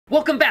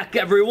Welcome back,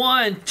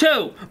 everyone,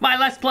 to my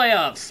Let's Play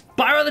of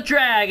Spyro the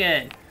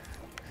Dragon.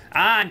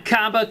 I'm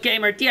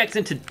ComicbookgamerDX,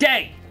 and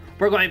today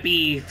we're going to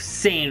be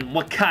seeing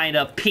what kind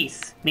of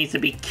peace needs to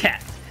be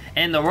kept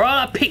in the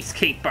world of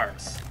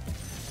peacekeepers.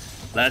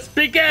 Let's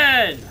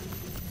begin!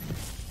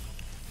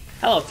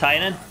 Hello,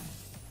 Titan.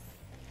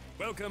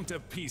 Welcome to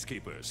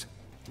Peacekeepers.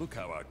 Look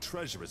how our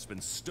treasure has been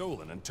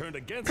stolen and turned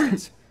against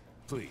us.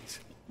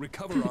 Please,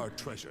 recover our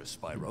treasure,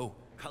 Spyro.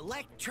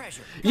 Collect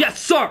treasure.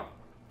 Yes, sir!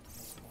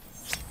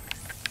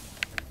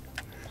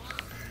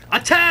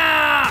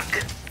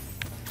 Attack!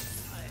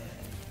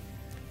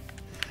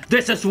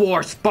 This is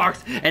War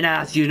Sparks, and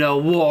as you know,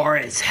 war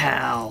is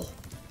hell.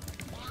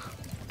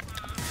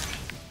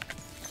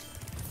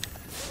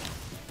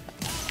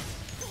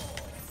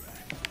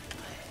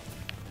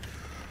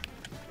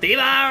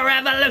 Viva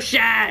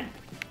Revolution!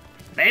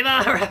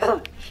 Viva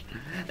Revolution!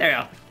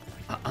 There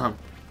we go.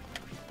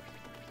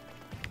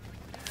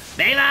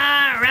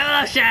 Viva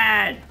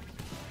Revolution!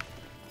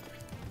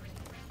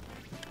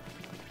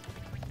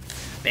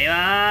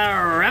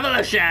 Viva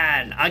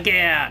Revolution!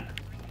 Again!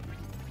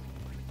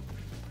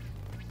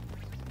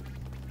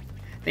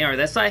 Think over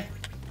this way?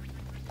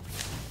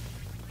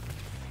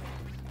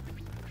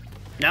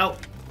 Nope.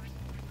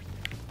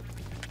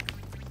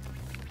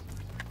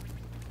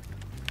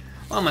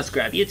 Well, I must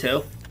grab you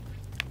two.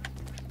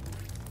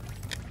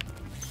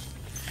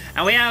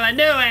 And we have a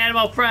new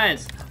animal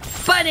friends!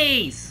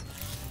 Bunnies!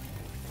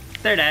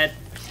 They're dead.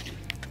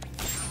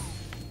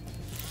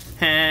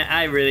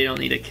 I really don't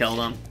need to kill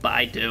them, but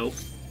I do.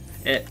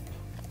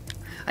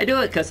 I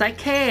do it because I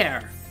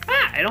care.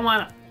 I don't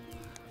want to.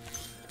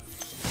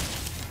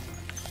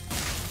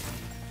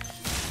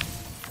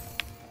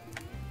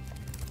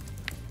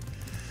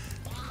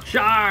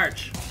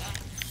 Charge!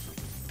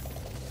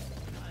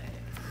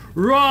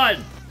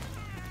 Run!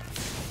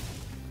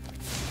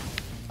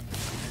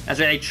 That's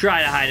where they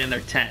try to hide in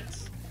their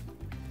tents.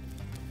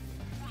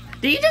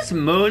 Did you just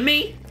moon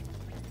me?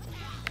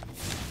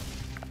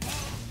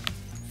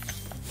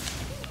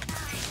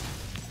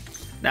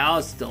 Now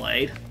it's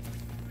delayed.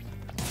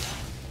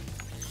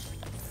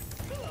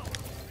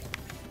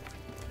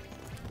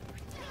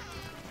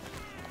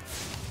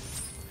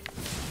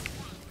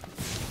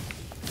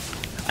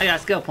 I got a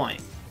skill point.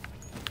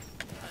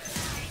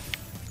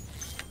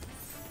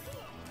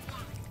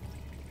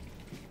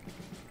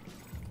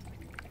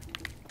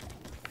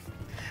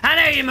 How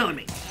dare you moon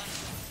me?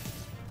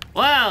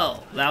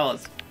 Well, that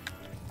was...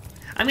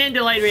 I'm getting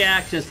delayed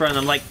reactions from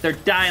them, like they're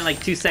dying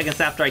like 2 seconds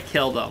after I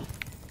kill them.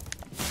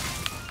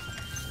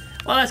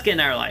 Well, let's get in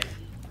our life.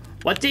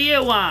 What do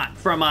you want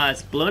from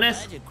us,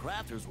 Blueness? Magic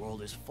Crafter's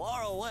world is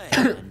far away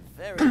and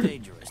very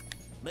dangerous.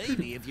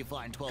 Maybe if you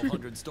find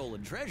 1,200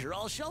 stolen treasure,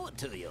 I'll show it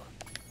to you.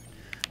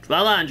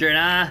 1,200,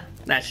 huh?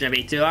 That shouldn't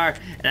be too hard.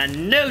 And a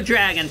new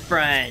dragon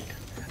friend,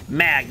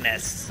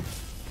 Magnus.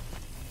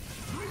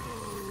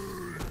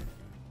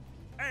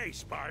 Hey,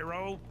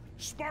 Spyro.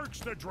 Sparks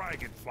the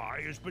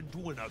Dragonfly has been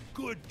doing a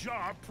good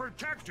job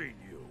protecting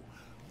you.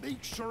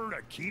 Make sure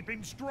to keep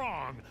him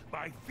strong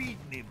by feeding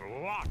him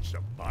lots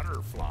of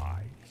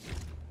butterflies.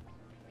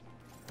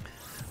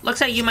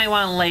 Looks like you might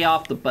want to lay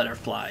off the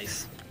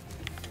butterflies.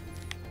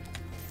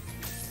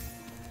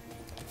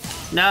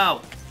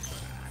 No.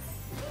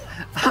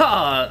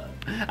 Oh,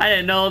 I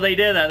didn't know they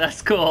did that.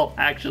 That's cool,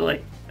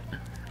 actually.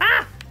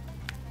 Ah!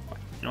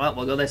 You know what?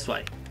 We'll go this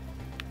way.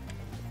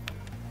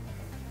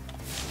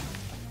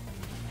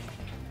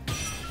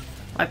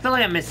 I feel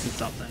like I'm missing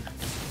something.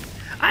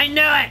 I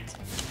knew it!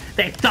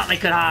 They thought they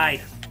could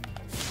hide.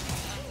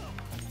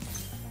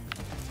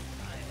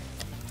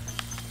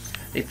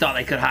 They thought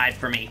they could hide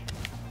from me.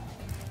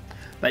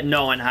 But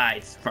no one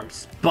hides from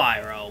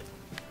Spyro.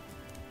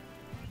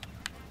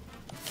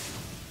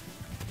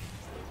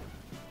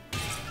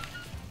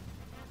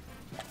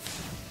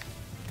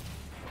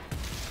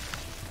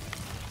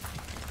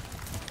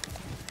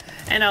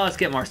 And now let's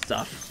get more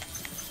stuff.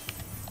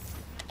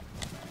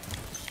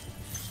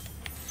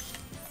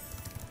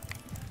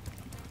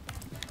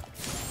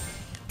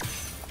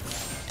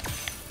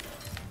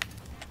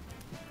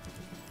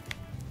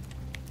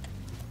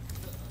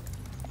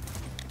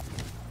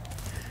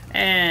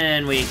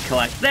 And we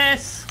collect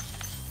this.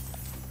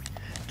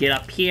 Get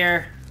up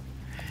here.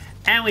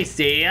 And we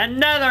see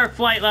another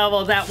flight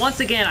level that once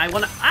again I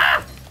want to...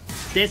 Ah!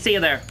 Didn't see you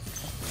there.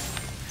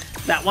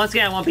 That once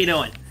again I won't be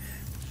doing.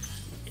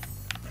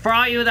 For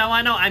all you that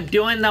want to know, I'm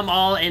doing them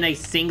all in a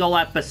single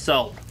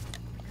episode.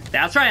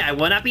 That's right, I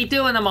will not be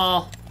doing them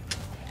all.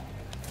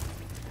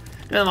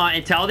 Doing them all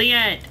until the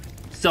end.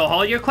 So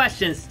hold your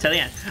questions till the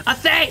end. I'll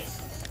say!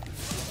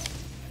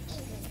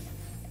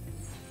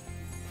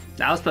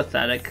 That was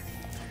pathetic.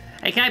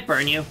 Hey, can I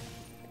burn you?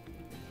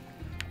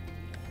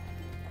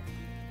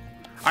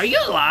 Are you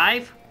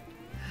alive?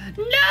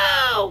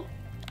 No!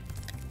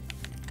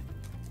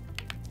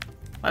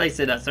 Well, they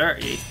said that's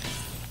hurt you.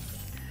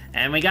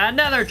 And we got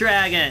another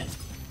dragon.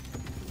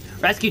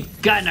 Rescue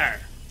Gunner.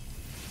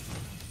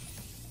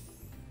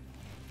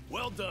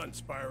 Well done,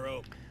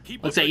 Spyro.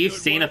 Keep Looks up like the you've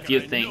good seen a work, few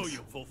and I know things.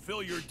 you'll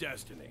fulfill your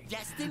destiny.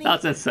 Destiny?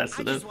 That's I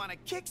insensitive. just want to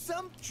kick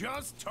some.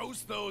 Just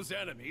toast those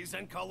enemies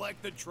and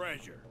collect the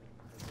treasure.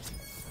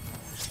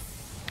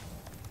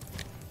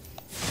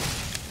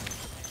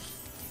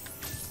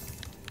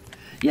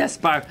 Yes,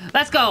 Spyro.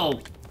 Let's go!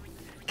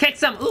 Kick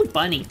some. Ooh,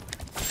 bunny.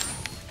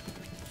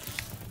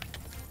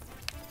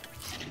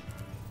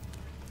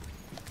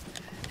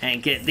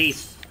 And get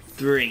these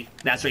 3.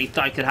 That's what you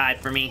thought you could hide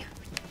from me.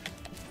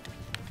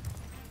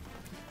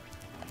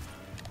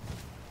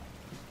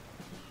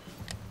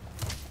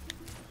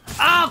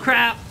 Oh,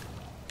 crap!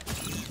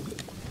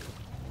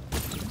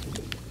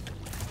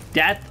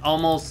 Death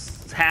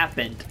almost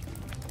happened.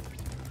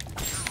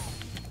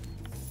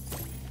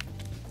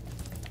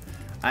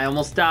 I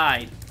almost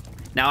died.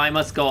 Now I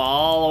must go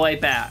all the way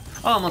back.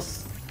 Oh,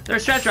 almost.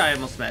 There's treasure I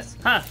almost missed.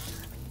 Huh.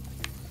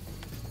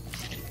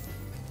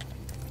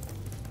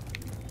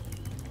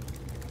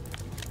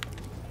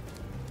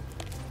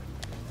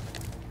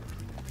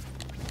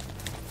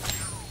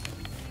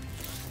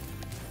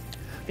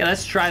 Okay,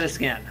 let's try this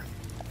again.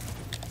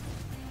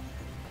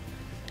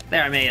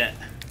 There, I made it.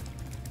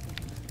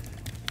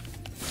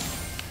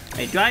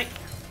 Wait, do I?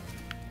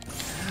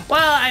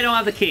 Well, I don't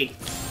have the key.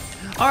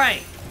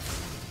 Alright.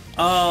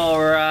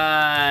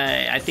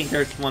 Alright. I think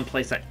there's one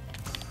place I...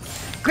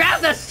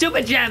 Grab the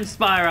stupid gem,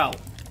 Spyro!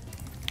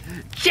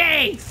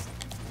 Jeez!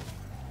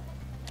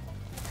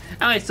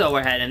 Alright, so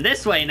we're heading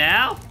this way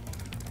now.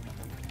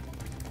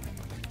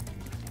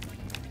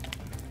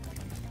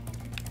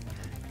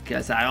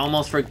 Because I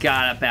almost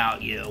forgot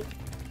about you.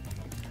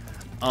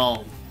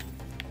 Oh.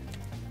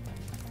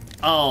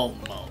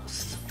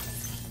 Almost.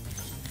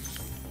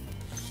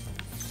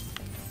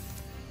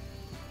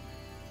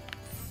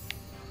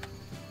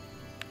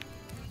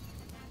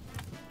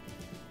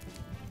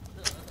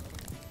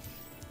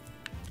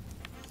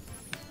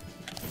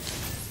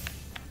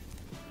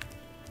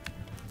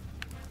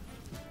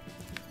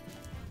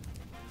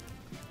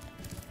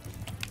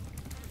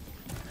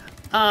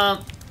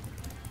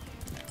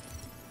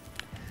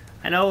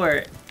 I know where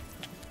it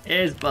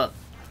is, but...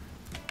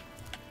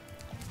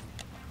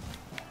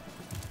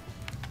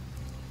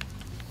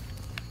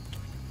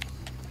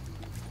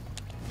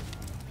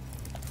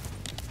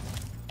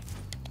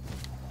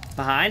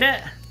 Behind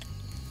it?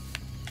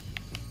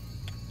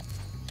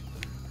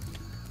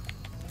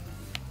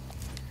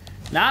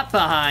 Not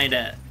behind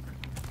it.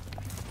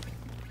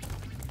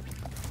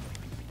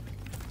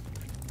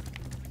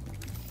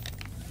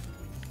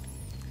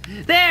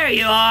 There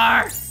you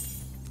are!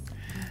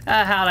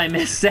 How'd I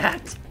miss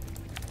that?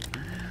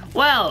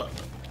 Well,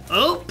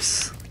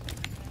 oops.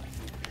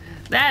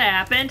 That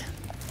happened.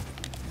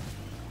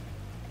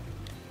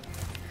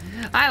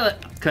 I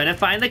couldn't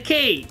find the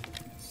key.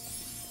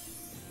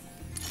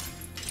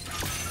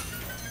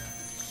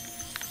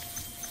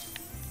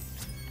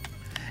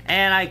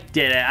 And I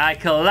did it. I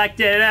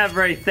collected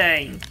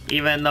everything.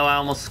 Even though I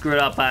almost screwed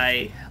up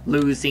by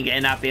losing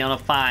and not being able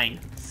to find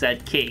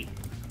said key.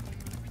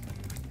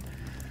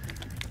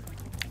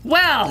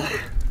 Well,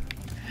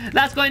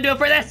 that's going to do it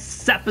for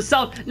this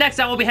episode. Next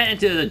time we'll be heading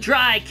to the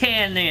Dry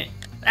Canyon.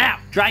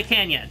 Dry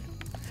Canyon.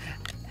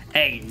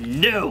 A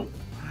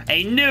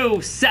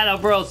new set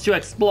of worlds to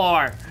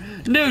explore.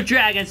 New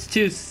dragons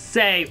to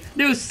save.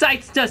 New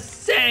sights to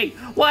see.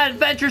 What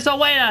adventures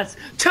await us?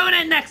 Tune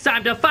in next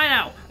time to find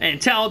out.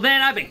 Until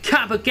then, I've been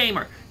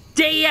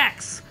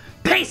ComicbookgamerDX.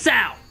 Peace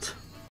out.